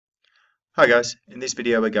Hi guys, in this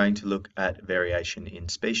video we're going to look at variation in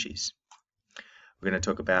species. We're going to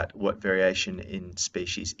talk about what variation in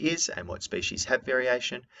species is and what species have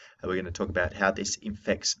variation. And we're going to talk about how this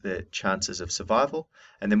affects the chances of survival.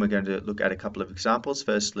 And then we're going to look at a couple of examples.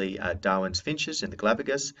 Firstly, Darwin's finches in the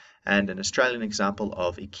Galapagos and an Australian example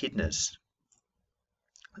of echidnas.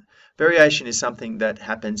 Variation is something that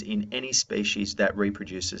happens in any species that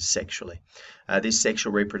reproduces sexually. This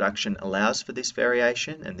sexual reproduction allows for this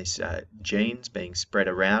variation and this genes being spread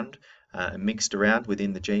around, mixed around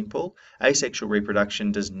within the gene pool. Asexual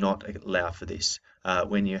reproduction does not allow for this.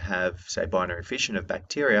 When you have, say, binary fission of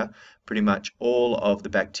bacteria, pretty much all of the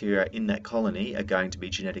bacteria in that colony are going to be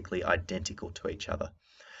genetically identical to each other.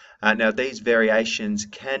 Now, these variations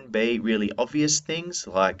can be really obvious things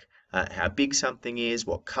like how big something is,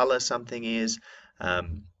 what color something is,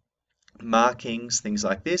 markings, things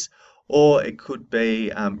like this. Or it could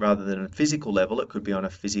be, rather than a physical level, it could be on a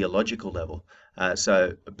physiological level.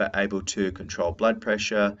 So able to control blood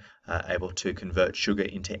pressure, able to convert sugar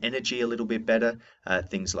into energy a little bit better,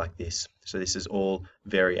 things like this. So this is all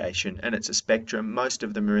variation, and it's a spectrum. Most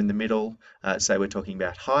of them are in the middle. Say we're talking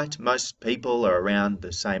about height. Most people are around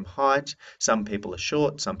the same height. Some people are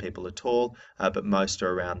short, some people are tall, but most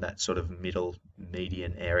are around that sort of middle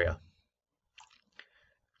median area.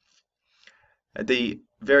 The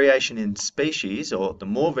variation in species, or the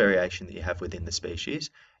more variation that you have within the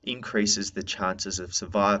species, increases the chances of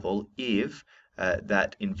survival if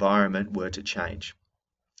that environment were to change.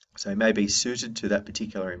 So it may be suited to that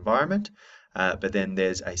particular environment, but then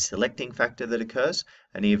there's a selecting factor that occurs,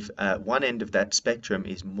 and if one end of that spectrum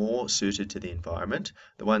is more suited to the environment,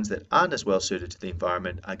 the ones that aren't as well suited to the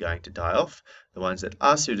environment are going to die off. The ones that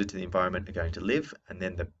are suited to the environment are going to live, and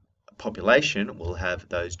then the population will have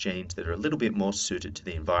those genes that are a little bit more suited to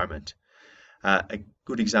the environment. A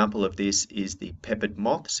good example of this is the peppered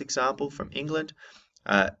moths example from England.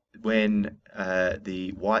 When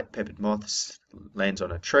the white peppered moths lands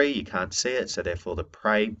on a tree, you can't see it, so therefore the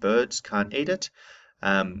prey birds can't eat it.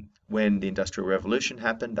 When the Industrial Revolution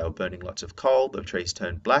happened, they were burning lots of coal, the trees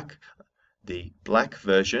turned black. The black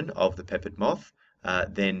version of the peppered moth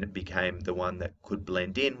then became the one that could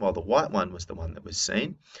blend in, while the white one was the one that was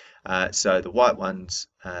seen. So the white ones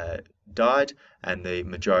died, and the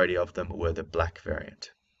majority of them were the black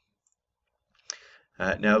variant.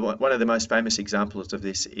 Now, one of the most famous examples of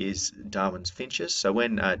this is Darwin's finches. So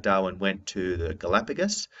when Darwin went to the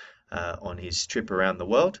Galapagos on his trip around the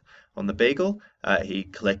world on the Beagle, he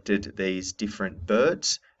collected these different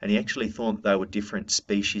birds, and he actually thought they were different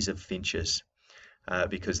species of finches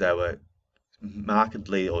because they were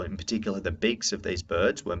markedly, or in particular the beaks of these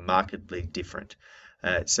birds were markedly different.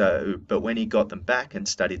 But when he got them back and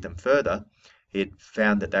studied them further, it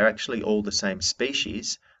found that they're actually all the same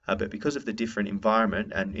species, but because of the different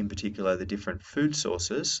environment and in particular the different food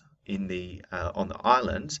sources in on the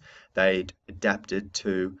islands, they'd adapted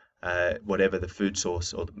to whatever the food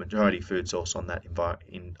source or the majority food source on that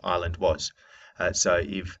island was. So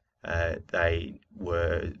if there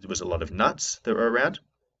was a lot of nuts that were around,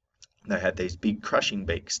 they had these big crushing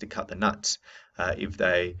beaks to cut the nuts. If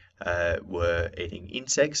they were eating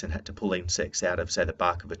insects and had to pull insects out of, say, the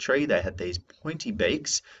bark of a tree, they had these pointy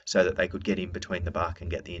beaks so that they could get in between the bark and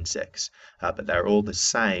get the insects. But they're all the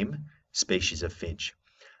same species of finch.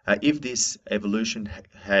 If this evolution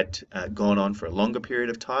had gone on for a longer period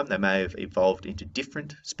of time, they may have evolved into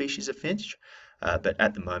different species of finch, but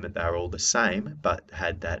at the moment they are all the same, but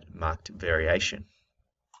had that marked variation.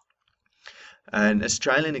 An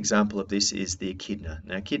Australian example of this is the echidna.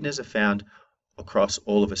 Now, echidnas are found across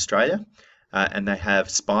all of Australia, and they have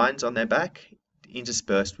spines on their back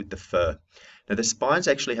interspersed with the fur. Now, the spines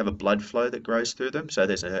actually have a blood flow that goes through them, so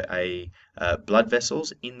there's blood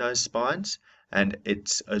vessels in those spines, and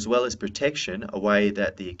it's, as well as protection, a way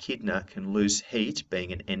that the echidna can lose heat,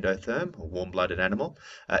 being an endotherm, or warm-blooded animal,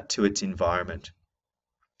 to its environment.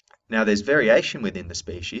 Now, there's variation within the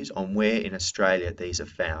species on where in Australia these are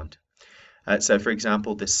found. So, for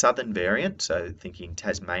example, the southern variant, so thinking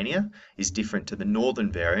Tasmania, is different to the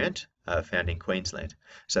northern variant found in Queensland.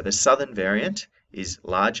 So the southern variant is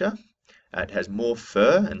larger, it has more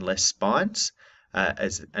fur and less spines,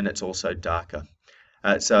 and it's also darker.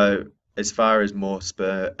 So as far as more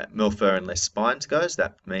fur and less spines goes,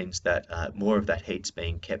 that means that more of that heat's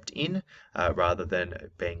being kept in rather than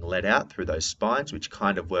being let out through those spines, which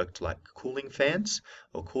kind of worked like cooling fans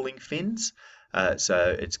or cooling fins.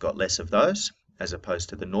 So it's got less of those, as opposed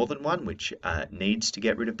to the northern one, which needs to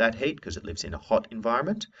get rid of that heat because it lives in a hot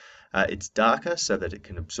environment. It's darker so that it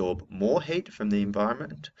can absorb more heat from the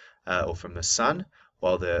environment or from the sun,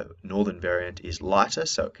 while the northern variant is lighter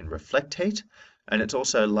so it can reflect heat. And it's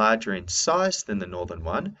also larger in size than the northern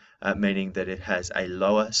one, meaning that it has a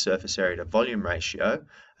lower surface area to volume ratio,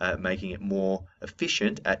 making it more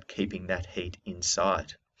efficient at keeping that heat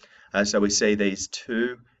inside. So we see these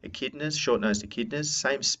two echidnas, short-nosed echidnas,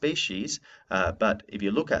 same species, but if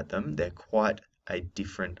you look at them, they're quite a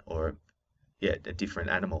different, a different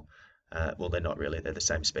animal. Well, they're not really, they're the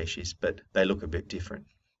same species, but they look a bit different.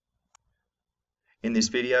 In this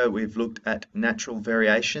video, we've looked at natural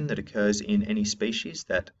variation that occurs in any species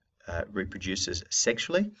that reproduces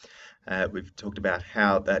sexually. We've talked about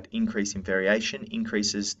how that increase in variation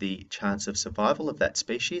increases the chance of survival of that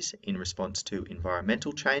species in response to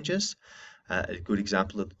environmental changes. A good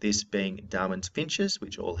example of this being Darwin's finches,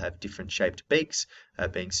 which all have different shaped beaks,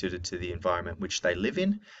 being suited to the environment which they live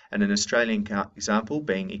in, and an Australian example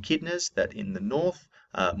being echidnas that in the north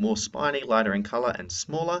are more spiny, lighter in colour and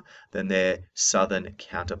smaller than their southern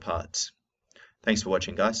counterparts. Thanks for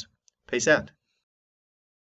watching, guys. Peace out.